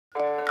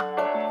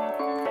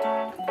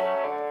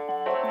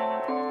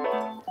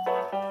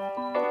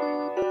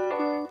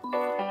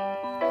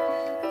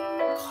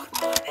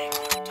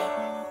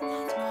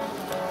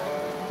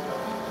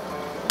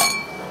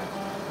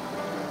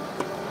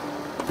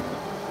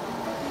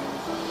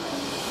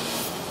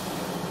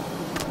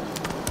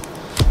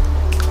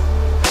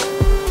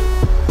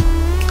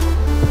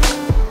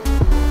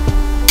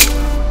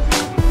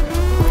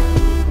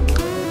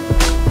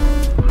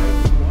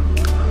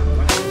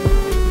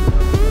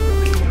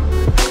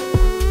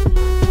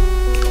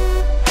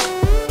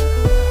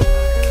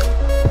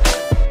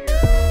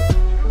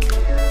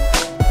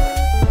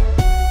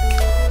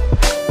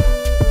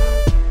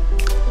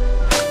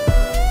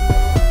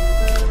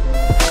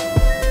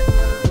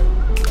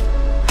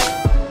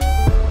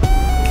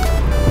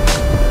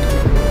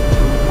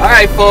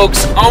Alright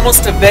folks,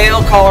 almost to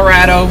Vail,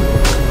 Colorado.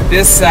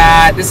 This is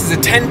a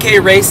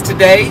 10K race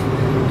today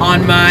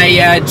on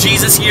my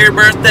Jesus year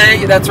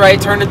birthday. That's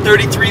right, turning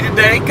 33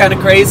 today, kind of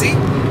crazy.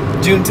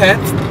 June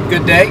 10th,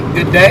 good day,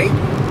 good day.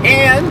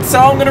 And so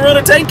I'm gonna run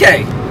a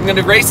 10K. I'm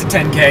gonna race a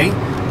 10K.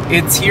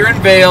 It's here in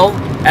Vail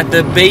at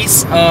the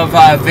base of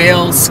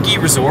Vail Ski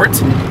Resort,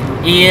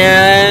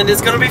 and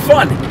it's gonna be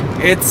fun.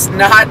 It's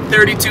not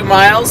 32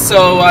 miles,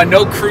 so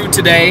no crew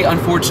today,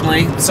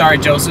 unfortunately. Sorry,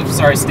 Joseph.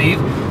 Sorry, Steve.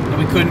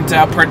 We couldn't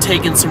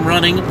partake in some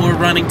more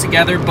running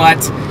together, but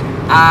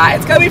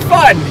it's gonna be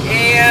fun,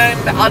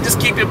 and I'll just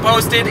keep you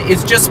posted.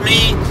 It's just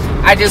me.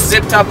 I just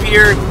zipped up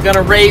here,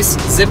 gonna race,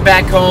 zip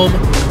back home.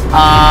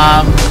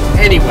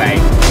 Anyway,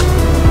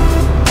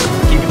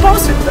 keep you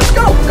posted. Let's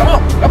go. Come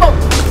on. Come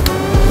on.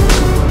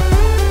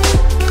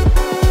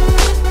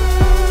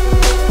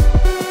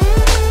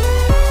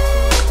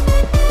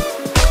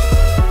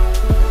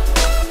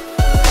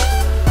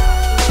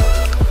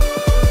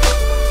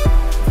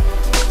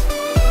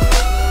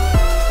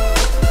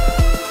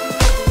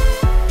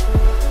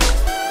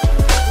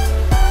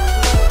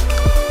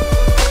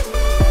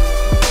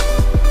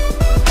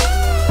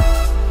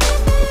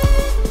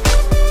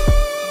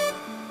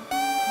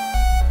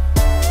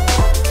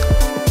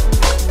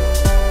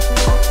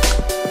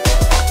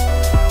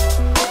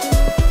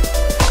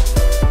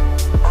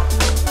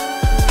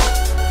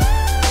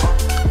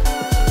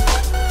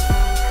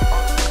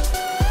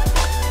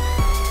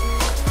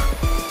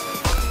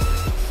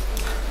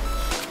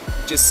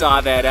 Just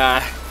saw that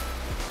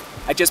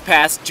I just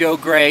passed Joe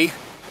Gray.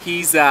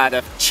 He's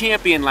the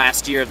champion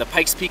last year of the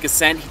Pikes Peak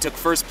Ascent. He took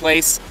first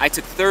place. I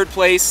took third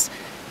place.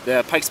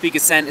 The Pikes Peak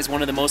Ascent is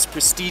one of the most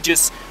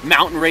prestigious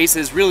mountain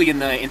races really in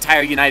the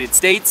entire United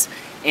States.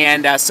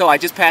 And so I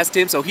just passed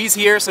him, so he's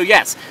here. So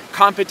yes,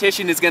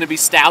 competition is gonna be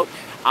stout.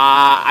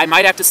 I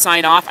might have to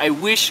sign off. I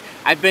wish,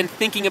 I've been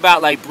thinking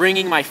about like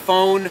bringing my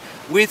phone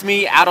with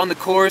me out on the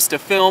course to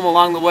film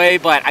along the way,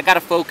 but I gotta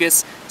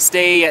focus,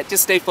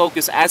 just stay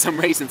focused as I'm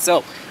racing.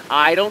 So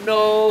I don't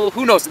know,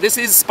 who knows? This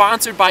is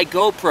sponsored by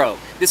GoPro,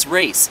 this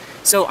race.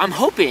 So I'm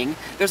hoping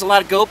there's a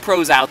lot of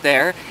GoPros out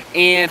there,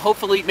 and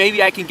hopefully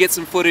maybe I can get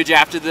some footage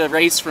after the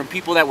race from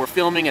people that were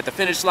filming at the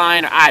finish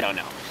line, or I don't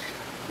know.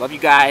 Love you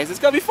guys, it's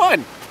gonna be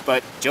fun.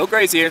 But Joe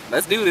Gray's here,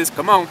 let's do this,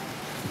 come on.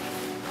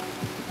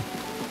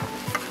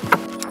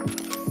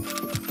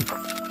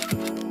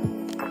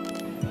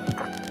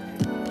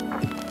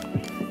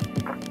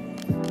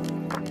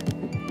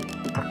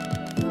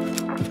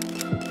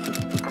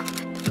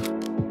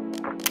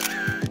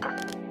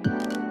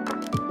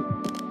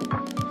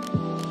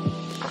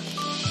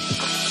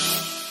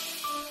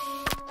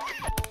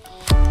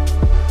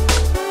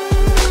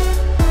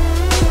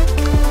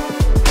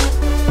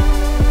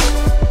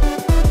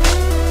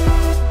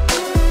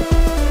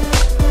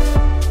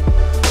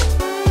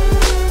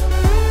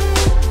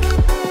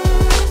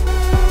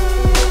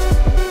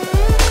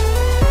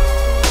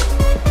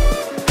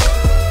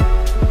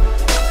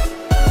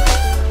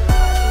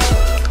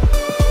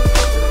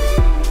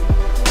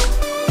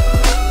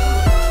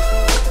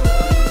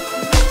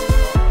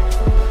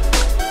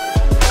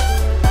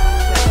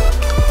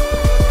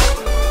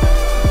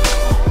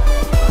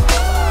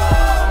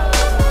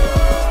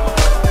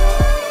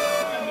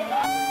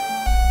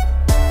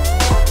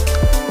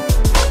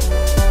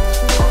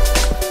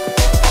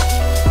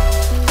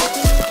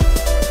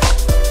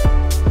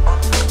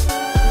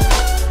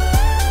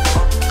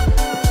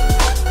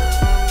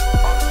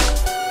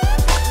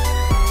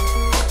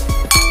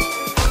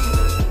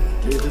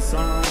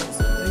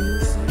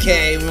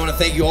 Okay, we want to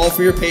thank you all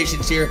for your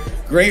patience here.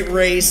 Great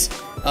race,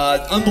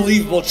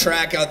 unbelievable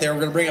track out there. We're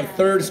going to bring up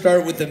third,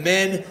 start with the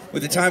men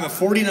with a time of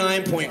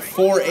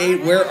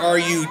 49.48. Where are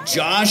you?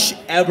 Josh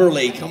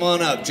Eberly. Come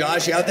on up.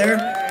 Josh, you out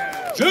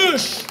there?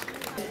 Josh!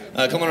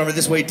 Come on over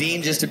this way,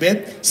 Dean, just a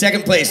bit.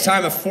 Second place,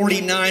 time of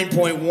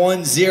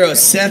 49.10.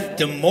 Seth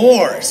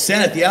Demore.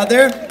 Seth, you out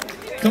there?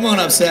 Come on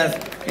up,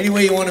 Seth. Any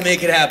way you want to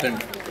make it happen.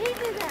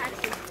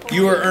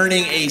 You are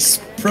earning a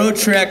Pro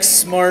Trek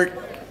Smart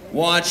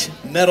Watch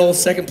medal.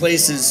 Second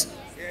place is,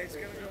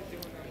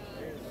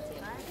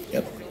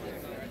 yep.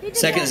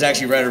 Second is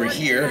actually right over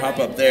here. Hop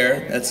up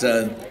there. That's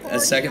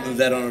second. Move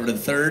that on over to the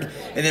third.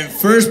 And then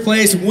first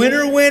place,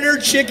 winner,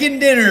 chicken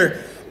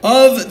dinner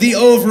of the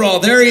overall.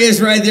 There he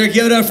is right there.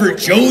 Give it up for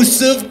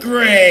Joseph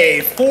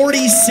Gray.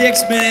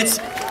 46 minutes,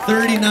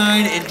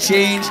 39 and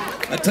change.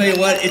 I'll tell you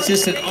what, it's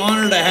just an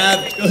honor to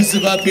have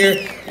Joseph up here.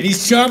 And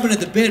he's chomping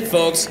at the bit,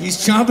 folks. He's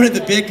chomping at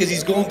the bit because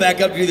he's going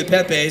back up to do the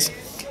Pepes.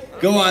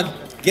 Go on.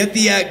 Get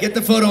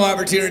the photo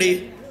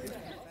opportunity.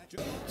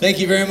 Thank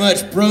you very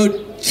much.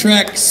 Pro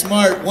Trek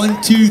Smart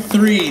 1, 2,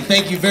 3.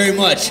 Thank you very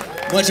much.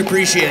 Much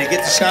appreciated.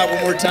 Get the shot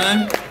one more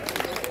time.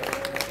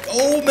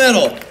 Gold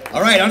medal.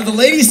 All right, on to the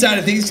ladies' side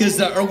of things because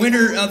our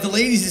winner of the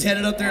ladies is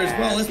headed up there as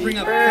well. Let's bring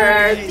up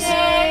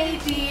birthday,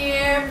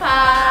 dear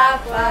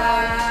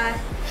Papa.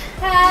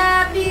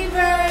 Happy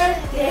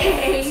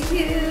birthday to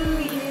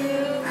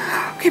you.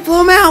 Okay, blow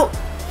him out.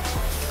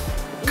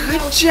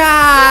 Good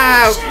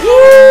job. Woo!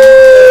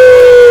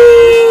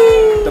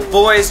 The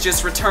boys boys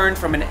just returned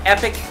from an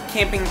epic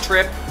camping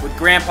trip with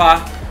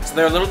Grandpa, so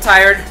they're a little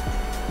tired,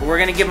 but we're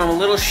gonna give them a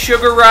little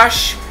sugar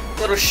rush, a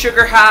little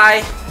sugar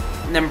high,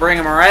 and then bring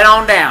them right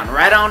on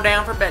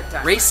down for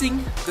bedtime.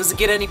 Racing? Does it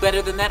get any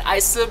better than that? I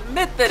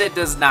submit that it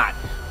does not.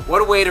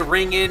 What a way to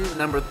ring in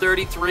number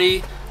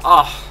 33.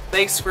 Oh,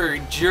 thanks for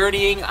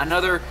journeying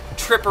another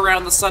trip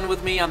around the sun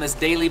with me on this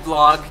daily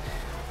vlog.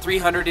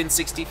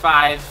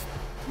 365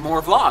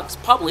 more vlogs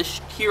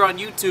published here on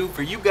YouTube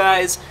for you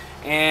guys,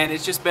 and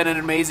it's just been an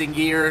amazing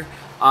year.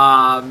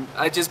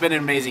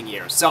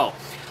 So,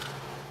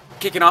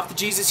 kicking off the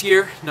Jesus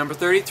year, number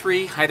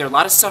 33. Either a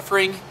lot of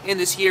suffering in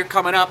this year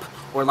coming up,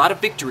 or a lot of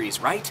victories,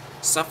 right?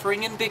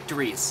 Suffering and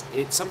victories.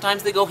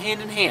 Sometimes they go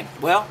hand in hand.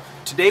 Well,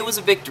 today was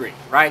a victory,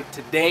 right?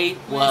 Today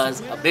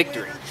was a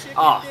victory.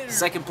 Oh,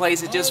 second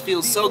place, it just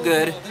feels so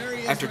good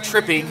after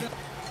tripping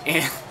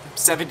and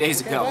 7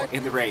 days ago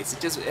in the race.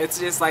 It's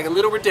just like a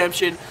little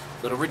redemption.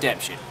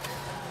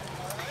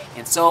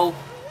 And so,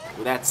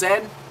 with that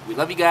said, we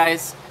love you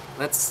guys.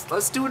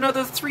 Let's do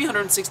another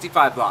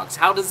 365 vlogs.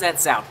 How does that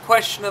sound?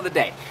 Question of the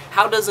day.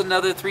 How does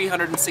another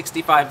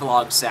 365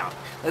 vlogs sound?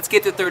 Let's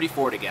get to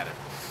 34 together.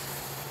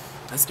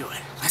 Let's do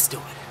it.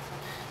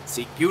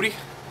 Seek beauty,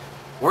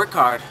 work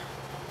hard,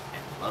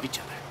 and love each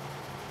other.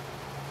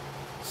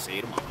 See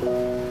you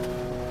tomorrow.